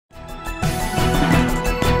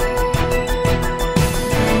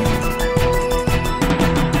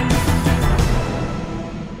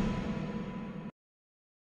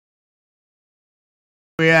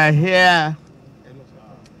We are here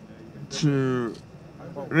to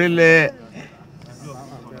really,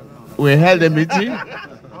 we held a meeting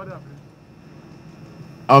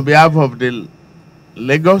on behalf of the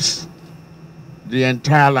Lagos, the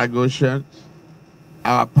entire Lagosians,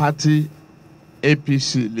 our party,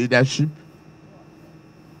 APC leadership.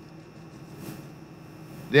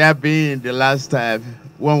 There have been in the last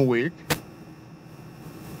 1 week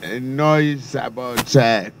a noise about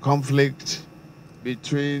conflict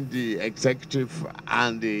between the executive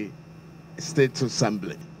and the state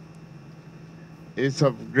assembly. It's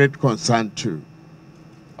of great concern to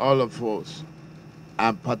all of us,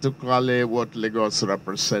 and particularly what Lagos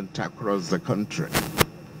represents across the country.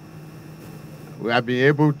 We have been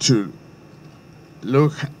able to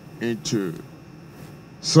look into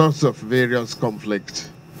source of various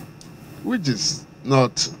conflict, which is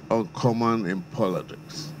not uncommon in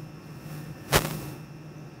politics.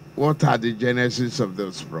 What are the genesis of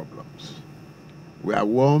those problems? We are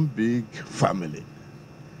one big family.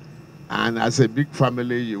 And as a big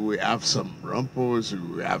family, you will have some rumples, you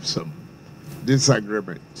will have some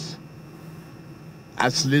disagreements.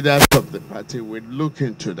 As leaders of the party, we look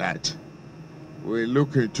into that. We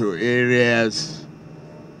look into areas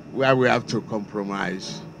where we have to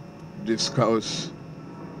compromise, discuss,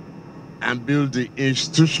 and build the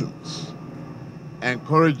institutions,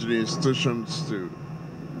 encourage the institutions to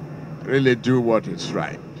really do what is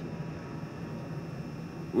right.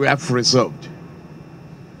 We have resolved.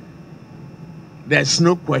 There's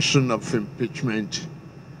no question of impeachment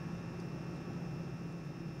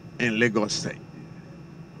in Lagos State.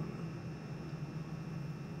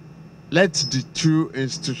 Let the two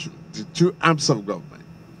institutions, the two arms of government,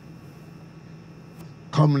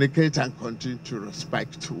 communicate and continue to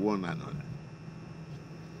respect one another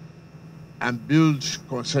and build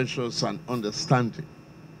consensus and understanding.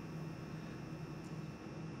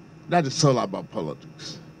 That is all about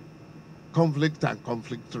politics. Conflict and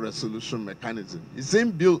conflict resolution mechanism is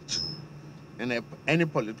inbuilt in any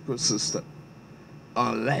political system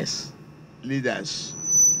unless leaders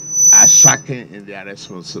are shirking in their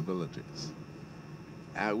responsibilities.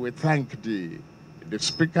 We thank the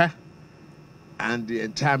Speaker and the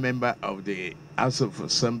entire member of the House of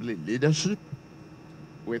Assembly leadership.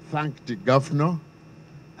 We thank the governor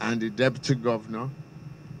and the deputy governor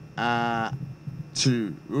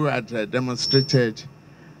who had demonstrated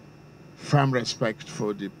firm respect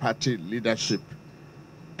for the party leadership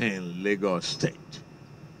in Lagos State.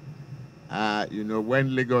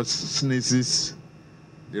 When Lagos sneezes,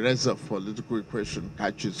 the rest of political equation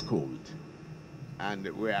catches cold. And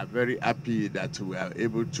we are very happy that we are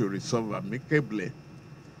able to resolve amicably.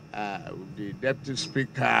 The deputy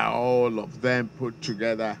speaker, all of them put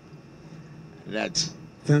together that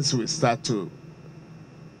things will start to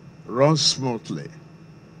run smoothly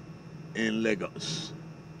in Lagos,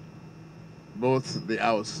 both the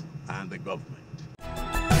House and the government.